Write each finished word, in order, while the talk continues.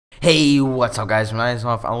Hey, what's up guys, my name is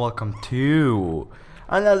Off and welcome to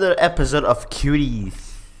another episode of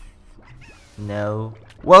Cuties. No.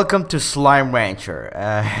 Welcome to Slime Rancher.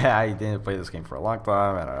 I didn't play this game for a long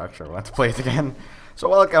time and I actually want to play it again. So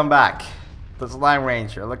welcome back to Slime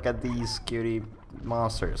Rancher. Look at these cutie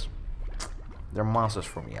monsters. They're monsters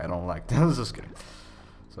for me, I don't like them. Just kidding.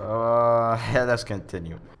 So yeah, let's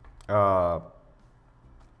continue. I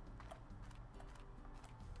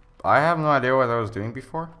have no idea what I was doing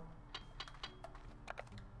before.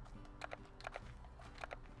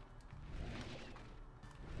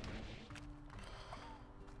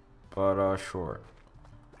 But sure.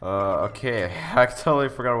 Okay, I totally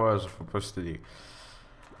forgot what I was supposed to do.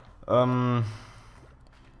 I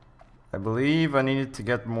believe I needed to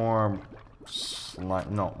get more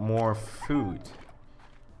slime, no, more food.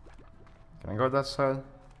 Can I go that side?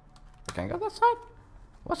 Can I go that side?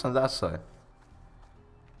 What's on that side?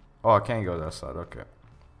 Oh, I can't go that side, okay.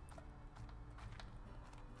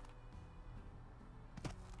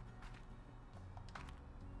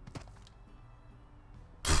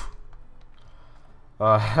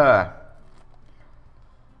 Huh.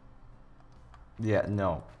 Yeah,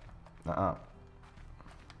 no.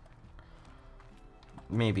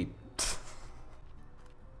 Maybe.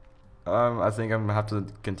 I think I'm gonna have to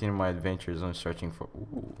continue my adventures on searching for.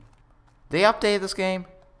 Ooh. They updated this game.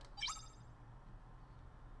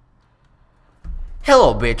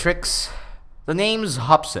 Hello, Beatrix. The name's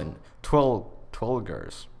Hobson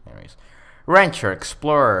Twilgers. Anyways, rancher,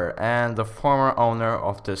 explorer, and the former owner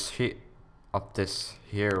of this here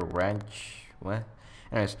ranch. What?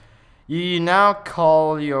 Anyways, you now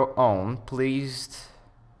call your own. Pleased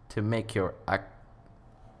to make your I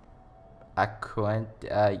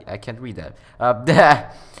can't read that.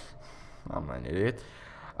 I'm an idiot.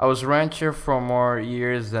 I was rancher for more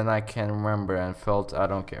years than I can remember and felt I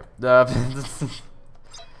don't care.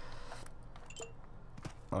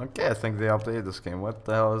 Okay, I think they updated this game. What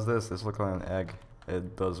the hell is this? This looks like an egg.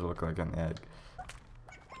 It does look like an egg.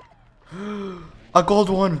 A gold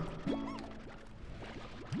one!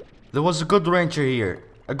 There was a good rancher here.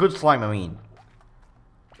 A good slime, I mean.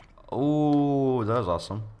 Oh, that's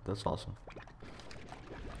awesome. That's awesome.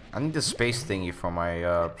 I need the space thingy for my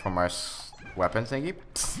weapon thingy.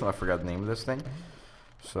 I forgot the name of this thing.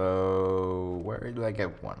 So where do I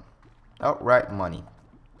get one? Oh, right, money.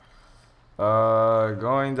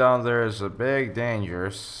 Going down there is a big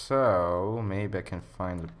danger. So maybe I can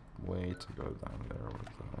find a way to go down there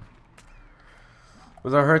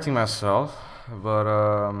without hurting myself. But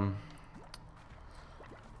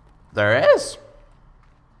there is.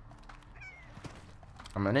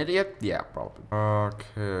 I'm an idiot? Yeah, probably.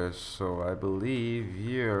 Okay, so I believe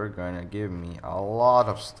you're gonna give me a lot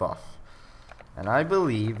of stuff. And I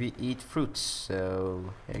believe you eat fruits,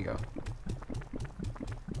 so here you go.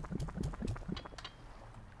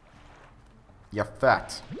 You're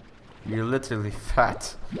fat. You're literally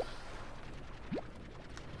fat.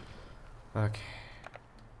 Okay.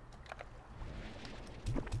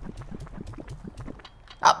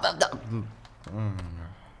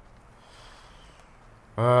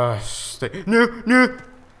 Stay. No, no.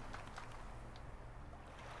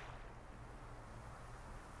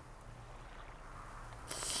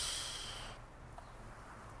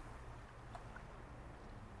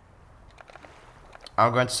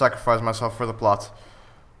 I'm going to sacrifice myself for the plot.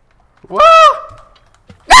 Whoa!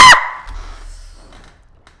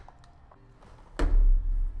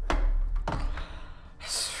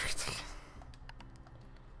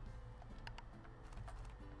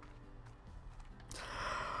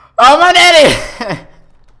 I'm an idiot!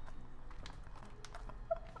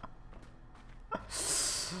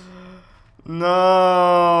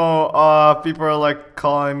 No! People are like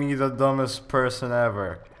calling me the dumbest person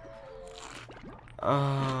ever.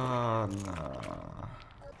 No.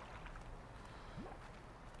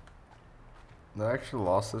 They actually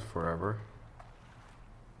lost it forever.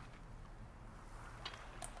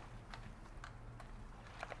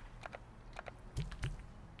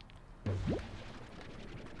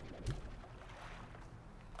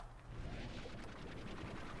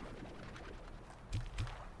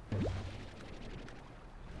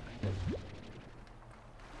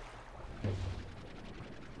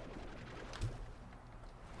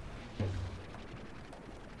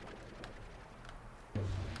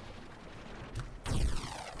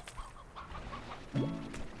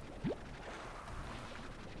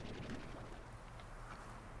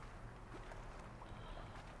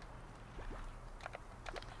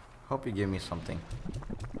 Hope you give me something.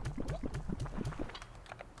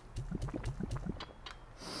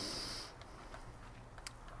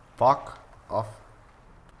 Fuck off.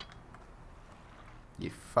 You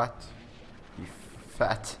fat. You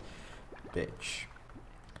fat bitch.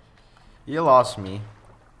 You lost me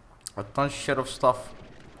a ton shit of stuff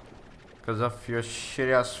because of your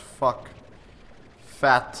shitty as fuck.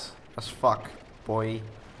 Fat as fuck, boy.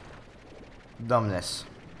 Dumbness.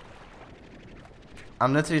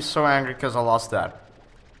 I'm literally so angry because I lost that.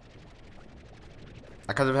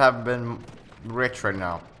 I could have been rich right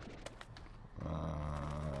now.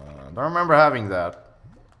 Don't remember having that.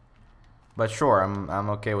 But sure, I'm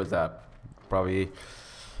okay with that. Probably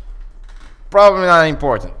not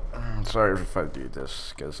important. Sorry if I do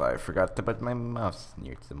this, because I forgot to put my mouse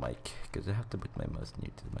near to the mic. Because I have to put my mouse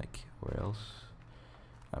near to the mic, or else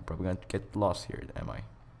I'm probably going to get lost here, am I?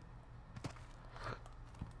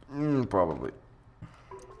 Probably.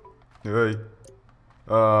 Hey.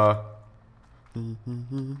 Ow,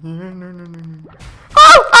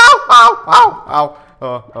 ow,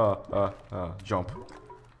 ow, ow. Jump.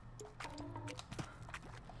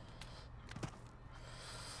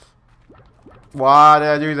 Why did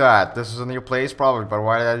I do that? This is a new place, probably, but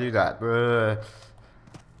why did I do that?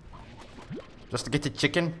 Just to get the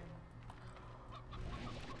chicken?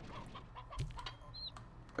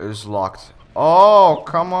 It's locked. Oh,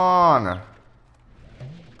 come on!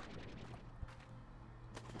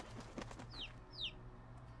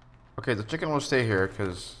 Okay, the chicken will stay here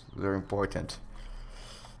because they're important.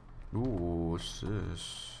 Ooh, what's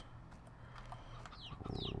this?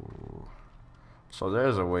 Ooh. So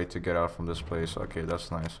there's a way to get out from this place. Okay,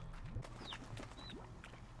 that's nice.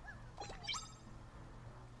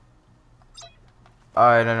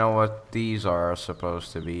 I don't know what these are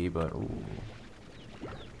supposed to be, but ooh.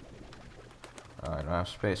 I don't have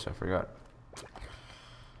space, I forgot.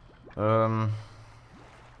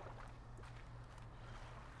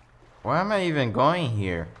 Why am I even going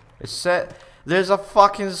here? It said there's a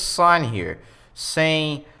fucking sign here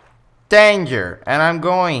saying danger, and I'm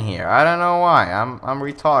going here. I don't know why. I'm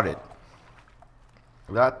retarded.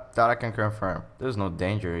 That I can confirm. There's no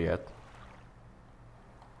danger yet.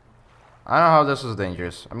 I don't know how this is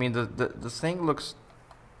dangerous. I mean, the thing looks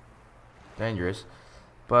dangerous,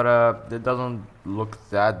 but it doesn't look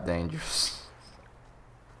that dangerous.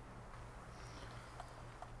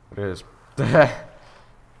 It is.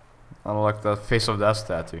 I don't like the face of that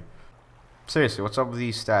statue. Seriously, what's up with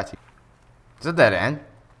these statues? Is it dead end?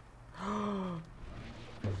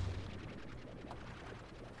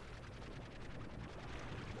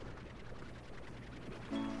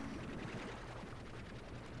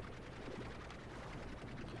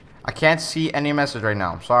 I can't see any message right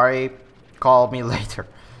now. Sorry. Call me later.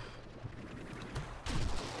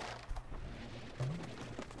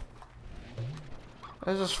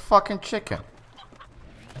 There's this fucking chicken.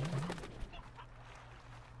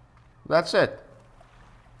 That's it.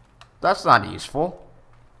 That's not useful.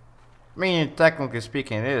 I mean, technically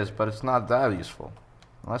speaking it is, but it's not that useful.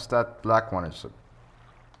 Unless that black one is...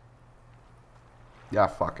 Yeah,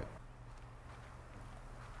 fuck it.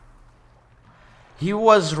 He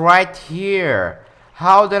was right here.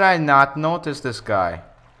 How did I not notice this guy?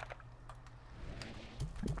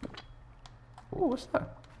 Ooh, what's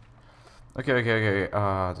that? Okay.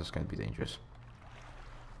 This is gonna be dangerous.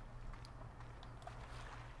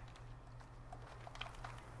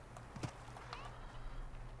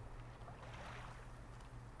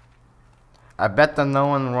 I bet that no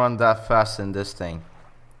one run that fast in this thing.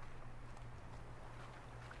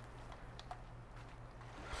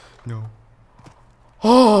 No.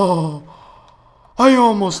 Oh! I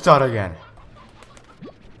almost died again.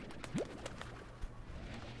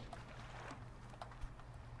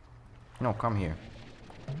 No, come here.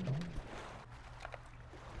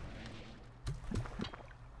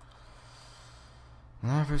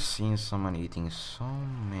 Never seen someone eating so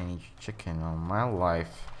many chicken in my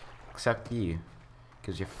life. Except you.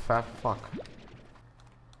 Because you're fat fuck.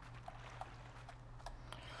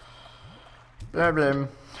 Blah blah.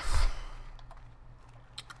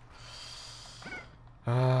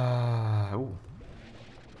 Ooh.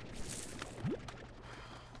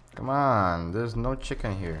 Come on, there's no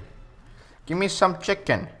chicken here. Give me some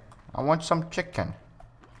chicken. I want some chicken.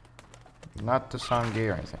 Not to sound gay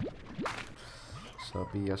or anything. So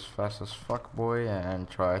be as fast as fuck boy and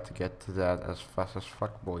try to get to that as fast as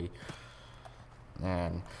fuck boy.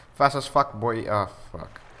 And fast as fuck boy,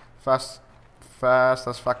 fuck. Fast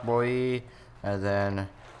as fuck boy, and then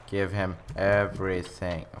give him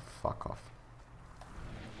everything. Oh, fuck off.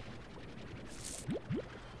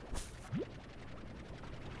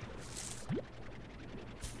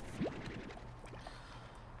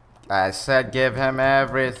 I said give him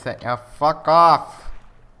everything. Oh, fuck off.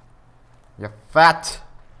 You're fat.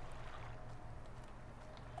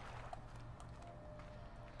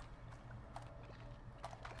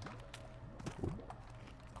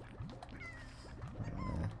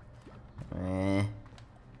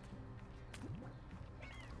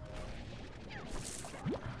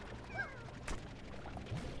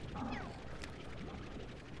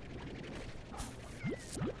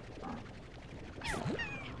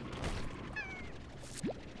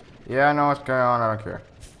 Yeah, I know what's going on. I don't care.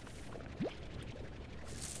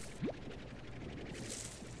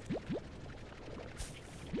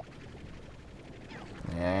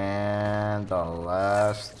 And the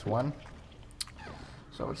last one.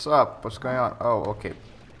 So what's up? What's going on? Oh, okay.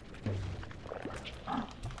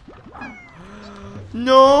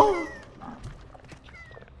 No!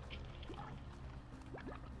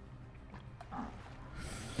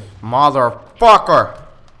 Motherfucker!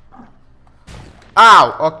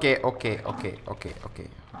 Ow! Okay, okay, okay, okay, okay.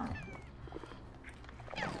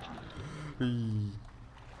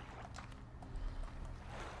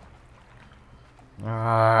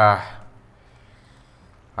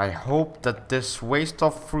 I hope that this waste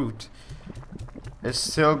of fruit is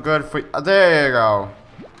still good for you. There you go.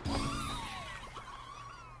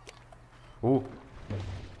 Ooh.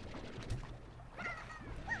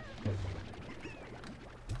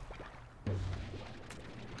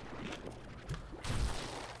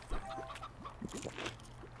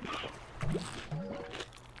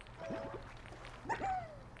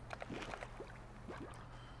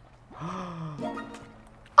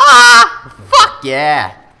 Ah! Fuck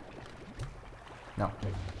yeah! No.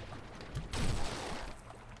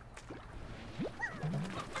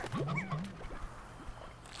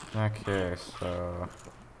 Okay, so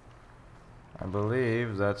I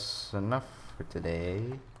believe that's enough for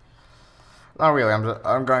today. Not really.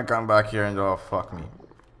 I'm gonna come back here and oh fuck me.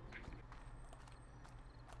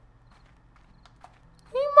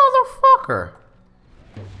 You motherfucker!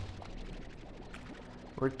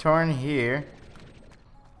 Return here.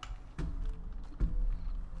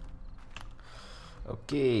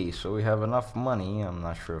 Okay, so we have enough money. I'm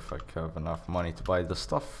not sure if I have enough money to buy the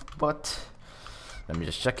stuff, but let me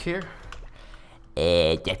just check here.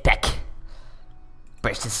 Jetpack.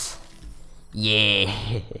 Purchase. Yeah.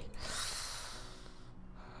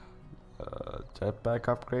 Jetpack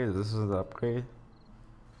upgrade. This is the upgrade.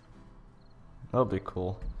 That'll be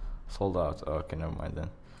cool. Sold out. Oh, okay, never mind then.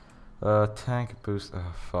 Tank boost.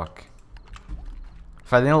 Oh, fuck.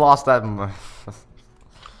 If I didn't lost that.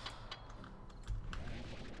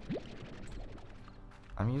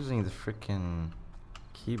 I'm using the freaking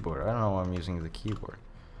keyboard. I don't know why I'm using the keyboard.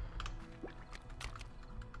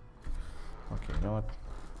 Okay, you know what?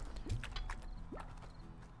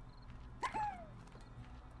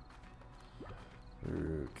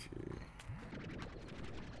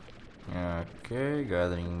 Okay,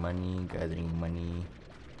 gathering money, gathering money,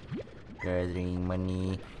 gathering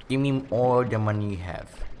money. Give me all the money you have.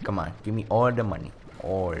 Come on, give me all the money.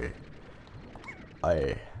 All.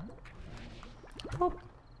 Oh.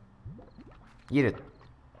 Eat it.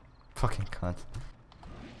 Fucking cunt.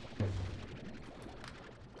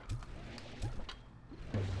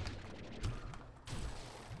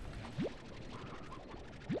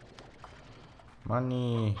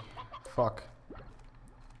 Money. Fuck.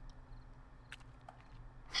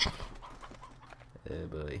 Hey,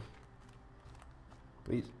 boy.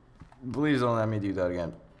 Please don't let me do that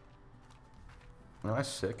again. Am I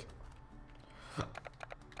sick?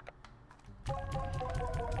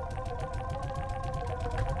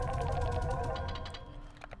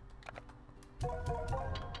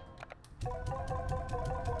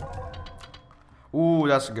 Ooh,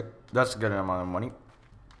 that's good. That's a good amount of money.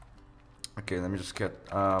 Okay, let me just get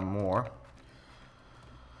more.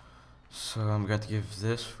 So I'm going to give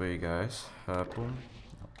this for you guys. Boom.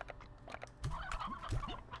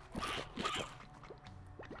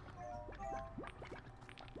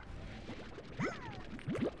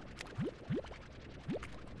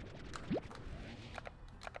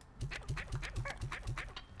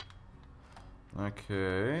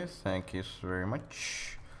 Okay, thank you very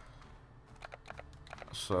much.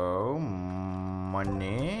 So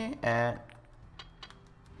money and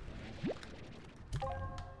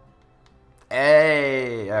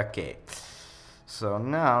hey, okay. So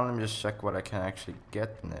now let me just check what I can actually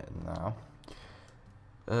get in it now.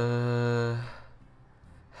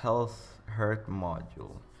 Health hurt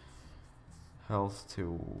module. Health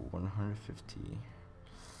to 150.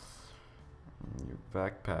 Your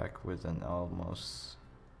backpack with an almost.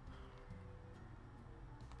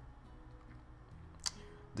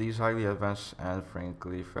 These highly advanced and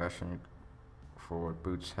frankly fashion forward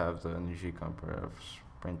boots have the energy component of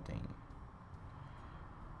sprinting.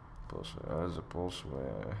 Pulse as a pulse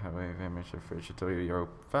have a image of your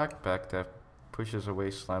backpack that pushes away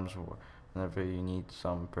slams whenever you need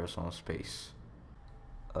some personal space.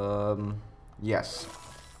 Yes.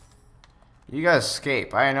 You guys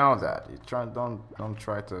escape. I know that. You don't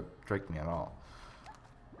try to trick me at all.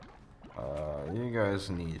 You guys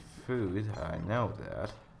need food. I know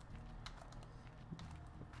that.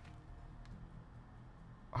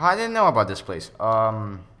 I didn't know about this place.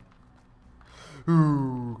 Okay.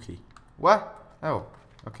 What? Oh,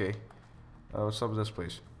 okay. What's up with this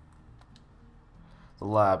place? The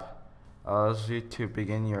lab allows you to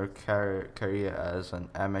begin your career as an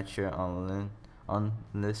amateur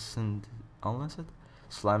unlicensed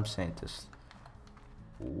slime scientist.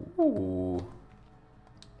 Ooh.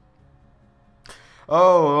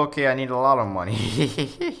 Oh, okay. I need a lot of money.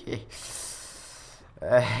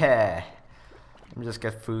 Let me just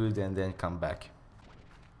get food and then come back.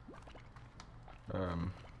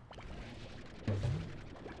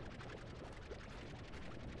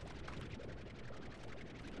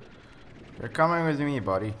 You're coming with me,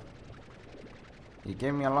 buddy. You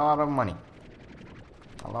gave me a lot of money.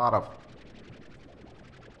 A lot of.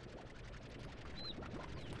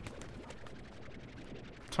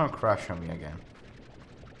 Don't crash on me again.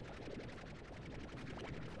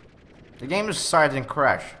 The game is starting to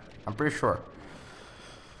crash. I'm pretty sure.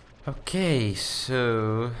 Okay,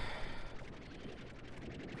 so.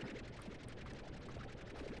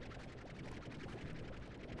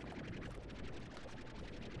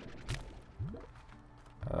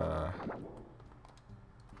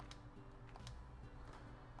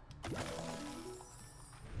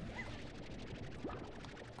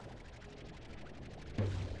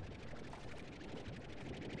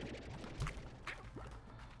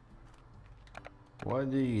 What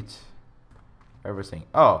do you eat? Everything.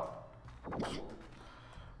 Oh.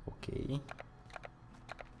 Okay.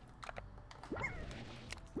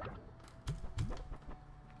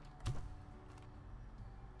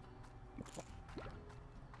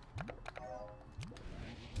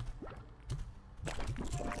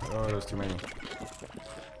 Oh, there's too many.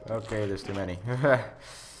 Okay, there's too many.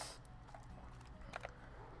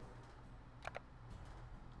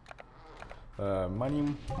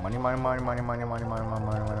 Money.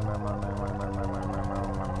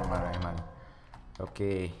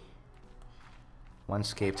 Okay. One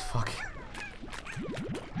escaped. Fuck.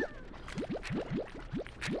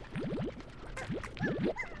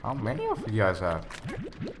 How many of you guys have?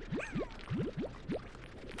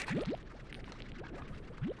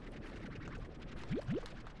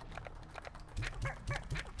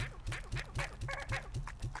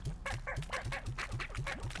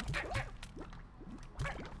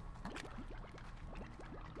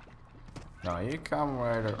 No, you come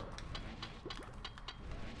right up.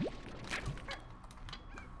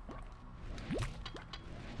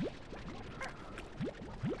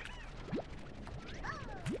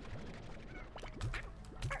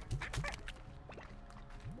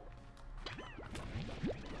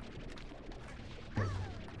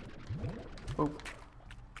 Oh.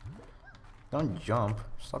 Don't jump.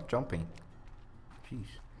 Stop jumping. Jeez.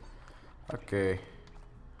 Okay.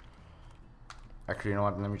 Actually, you know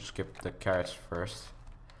what? Let me just skip the carrots first.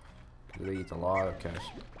 They eat a lot of carrots.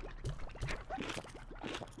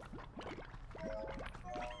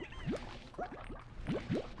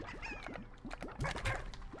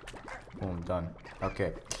 Boom, done.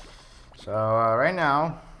 Okay. So, right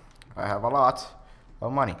now, I have a lot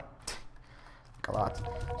of money. Like a lot.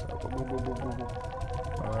 So, boom.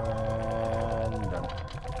 And done.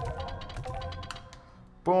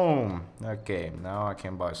 Boom. Okay, now I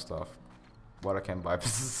can buy stuff. What I can buy.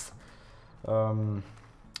 So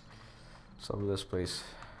this place.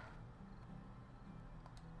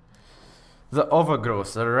 The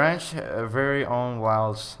overgrowth, the ranch very own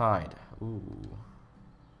wild side. Ooh.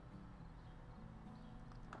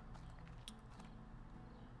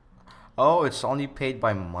 Oh, it's only paid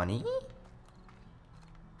by money?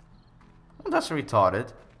 Well, that's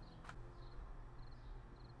retarded.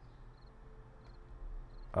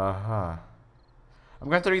 Uh-huh. I'm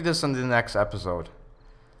going to read this in the next episode.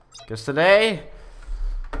 Because today,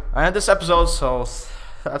 I had this episode, so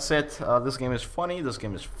that's it. This game is funny, this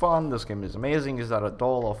game is fun, this game is amazing. Is that a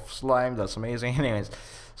doll of slime? That's amazing. Anyways,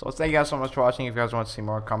 so thank you guys so much for watching. If you guys want to see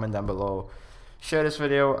more, comment down below. Share this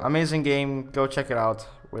video. Amazing game. Go check it out.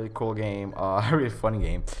 Really cool game. Really funny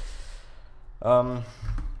game.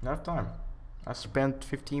 Enough time. I spent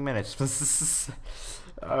 15 minutes.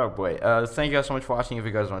 Oh boy. Thank you guys so much for watching. If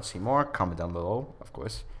you guys want to see more, comment down below, of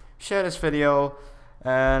course. Share this video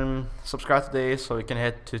and subscribe today so we can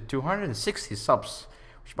hit to 260 subs.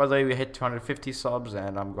 Which, by the way, we hit 250 subs,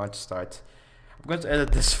 and I'm going to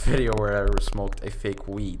edit this video where I smoked a fake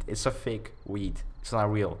weed. It's a fake weed. It's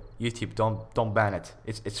not real. YouTube, don't ban it.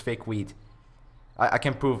 It's fake weed. I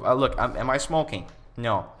can prove. Look, am I smoking?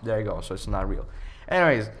 No. There you go. So it's not real.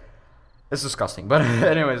 Anyways, it's disgusting. But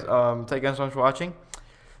anyways, thank you guys so much for watching.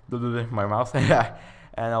 My mouth.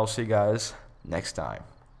 And I'll see you guys next time.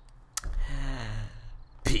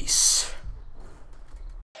 Peace.